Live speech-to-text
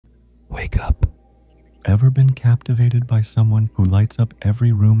Wake up. Ever been captivated by someone who lights up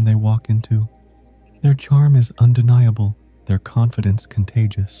every room they walk into? Their charm is undeniable, their confidence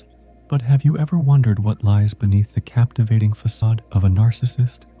contagious. But have you ever wondered what lies beneath the captivating facade of a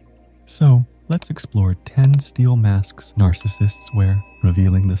narcissist? So, let's explore 10 steel masks narcissists wear,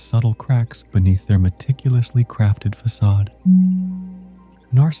 revealing the subtle cracks beneath their meticulously crafted facade.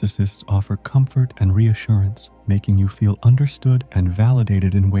 Narcissists offer comfort and reassurance, making you feel understood and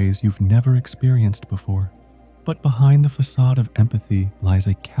validated in ways you've never experienced before. But behind the facade of empathy lies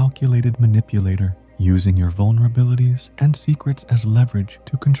a calculated manipulator, using your vulnerabilities and secrets as leverage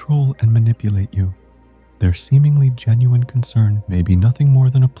to control and manipulate you. Their seemingly genuine concern may be nothing more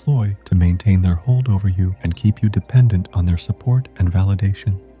than a ploy to maintain their hold over you and keep you dependent on their support and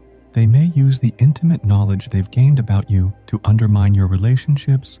validation. They may use the intimate knowledge they've gained about you to undermine your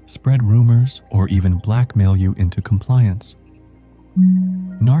relationships, spread rumors, or even blackmail you into compliance.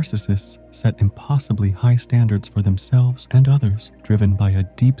 Narcissists set impossibly high standards for themselves and others, driven by a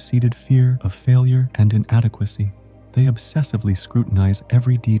deep-seated fear of failure and inadequacy. They obsessively scrutinize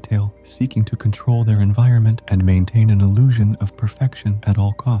every detail, seeking to control their environment and maintain an illusion of perfection at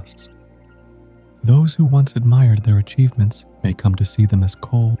all costs. Those who once admired their achievements may come to see them as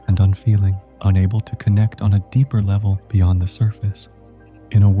cold and unfeeling, unable to connect on a deeper level beyond the surface.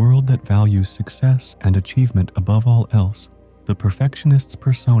 In a world that values success and achievement above all else, the perfectionist's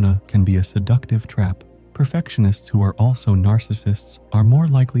persona can be a seductive trap. Perfectionists who are also narcissists are more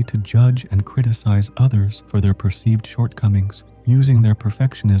likely to judge and criticize others for their perceived shortcomings, using their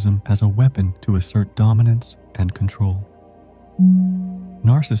perfectionism as a weapon to assert dominance and control.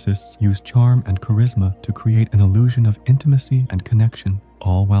 Narcissists use charm and charisma to create an illusion of intimacy and connection,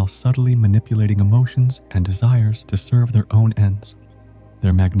 all while subtly manipulating emotions and desires to serve their own ends.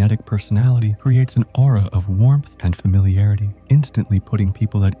 Their magnetic personality creates an aura of warmth and familiarity, instantly putting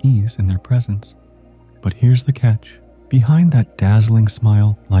people at ease in their presence. But here's the catch. Behind that dazzling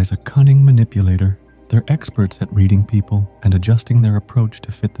smile lies a cunning manipulator. They're experts at reading people and adjusting their approach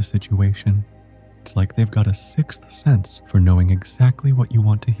to fit the situation. It's like they've got a sixth sense for knowing exactly what you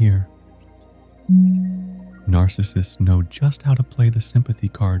want to hear. Narcissists know just how to play the sympathy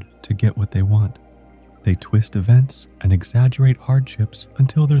card to get what they want. They twist events and exaggerate hardships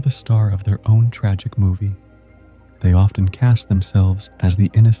until they're the star of their own tragic movie. They often cast themselves as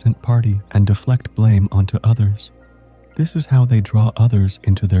the innocent party and deflect blame onto others. This is how they draw others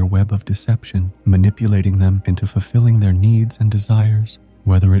into their web of deception, manipulating them into fulfilling their needs and desires,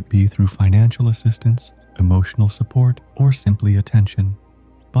 whether it be through financial assistance, emotional support, or simply attention.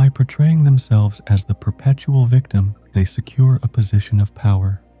 By portraying themselves as the perpetual victim, they secure a position of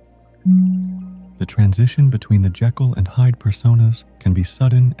power. The transition between the Jekyll and Hyde personas can be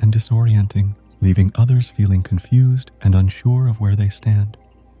sudden and disorienting, leaving others feeling confused and unsure of where they stand.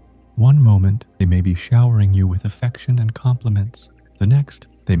 One moment, they may be showering you with affection and compliments. The next,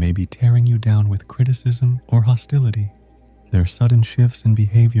 they may be tearing you down with criticism or hostility. Their sudden shifts in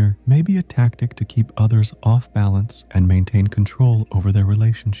behavior may be a tactic to keep others off balance and maintain control over their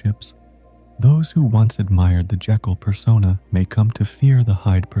relationships. Those who once admired the Jekyll persona may come to fear the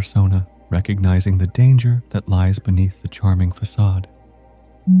Hyde persona, recognizing the danger that lies beneath the charming facade.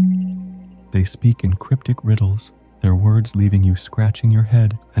 They speak in cryptic riddles, their words leaving you scratching your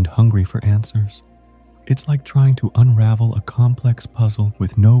head and hungry for answers. It's like trying to unravel a complex puzzle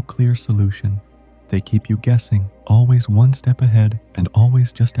with no clear solution. They keep you guessing, always one step ahead and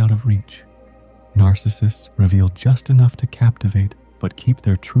always just out of reach. Narcissists reveal just enough to captivate, but keep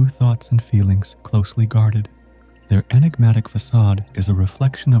their true thoughts and feelings closely guarded. Their enigmatic facade is a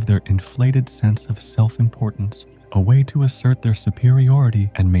reflection of their inflated sense of self-importance, a way to assert their superiority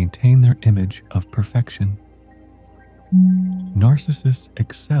and maintain their image of perfection. Narcissists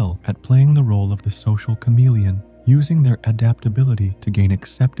excel at playing the role of the social chameleon, using their adaptability to gain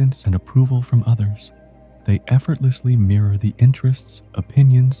acceptance and approval from others. They effortlessly mirror the interests,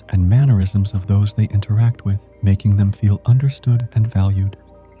 opinions, and mannerisms of those they interact with, making them feel understood and valued.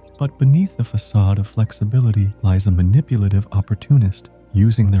 But beneath the facade of flexibility lies a manipulative opportunist,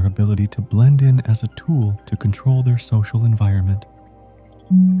 using their ability to blend in as a tool to control their social environment.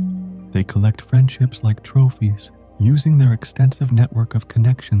 They collect friendships like trophies, using their extensive network of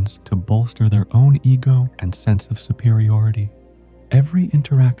connections to bolster their own ego and sense of superiority. Every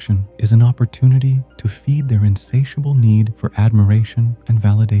interaction is an opportunity to feed their insatiable need for admiration and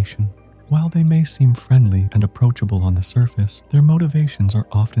validation. While they may seem friendly and approachable on the surface, their motivations are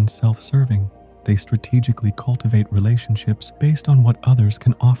often self-serving. They strategically cultivate relationships based on what others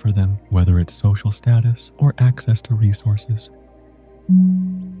can offer them, whether it's social status or access to resources.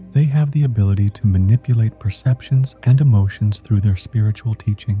 They have the ability to manipulate perceptions and emotions through their spiritual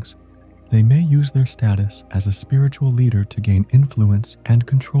teachings. They may use their status as a spiritual leader to gain influence and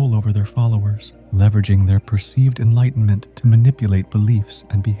control over their followers, leveraging their perceived enlightenment to manipulate beliefs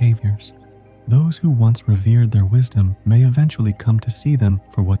and behaviors. Those who once revered their wisdom may eventually come to see them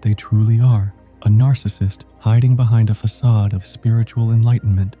for what they truly are, a narcissist hiding behind a facade of spiritual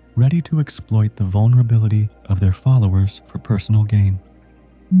enlightenment, ready to exploit the vulnerability of their followers for personal gain.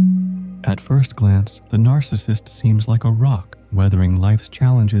 At first glance, the narcissist seems like a rock, weathering life's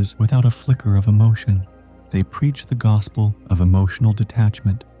challenges without a flicker of emotion. They preach the gospel of emotional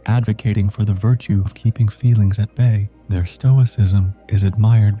detachment, advocating for the virtue of keeping feelings at bay. Their stoicism is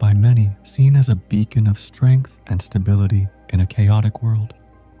admired by many, seen as a beacon of strength and stability in a chaotic world.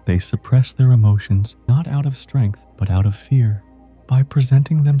 They suppress their emotions not out of strength, but out of fear. By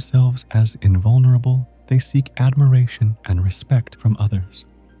presenting themselves as invulnerable, they seek admiration and respect from others.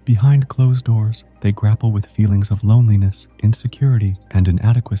 Behind closed doors, they grapple with feelings of loneliness, insecurity, and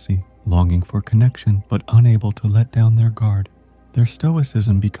inadequacy, longing for connection but unable to let down their guard. Their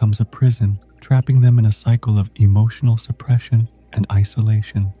stoicism becomes a prison, trapping them in a cycle of emotional suppression and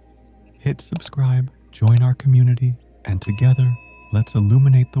isolation. Hit subscribe, join our community, and together, let's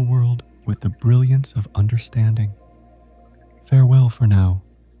illuminate the world with the brilliance of understanding. Farewell for now.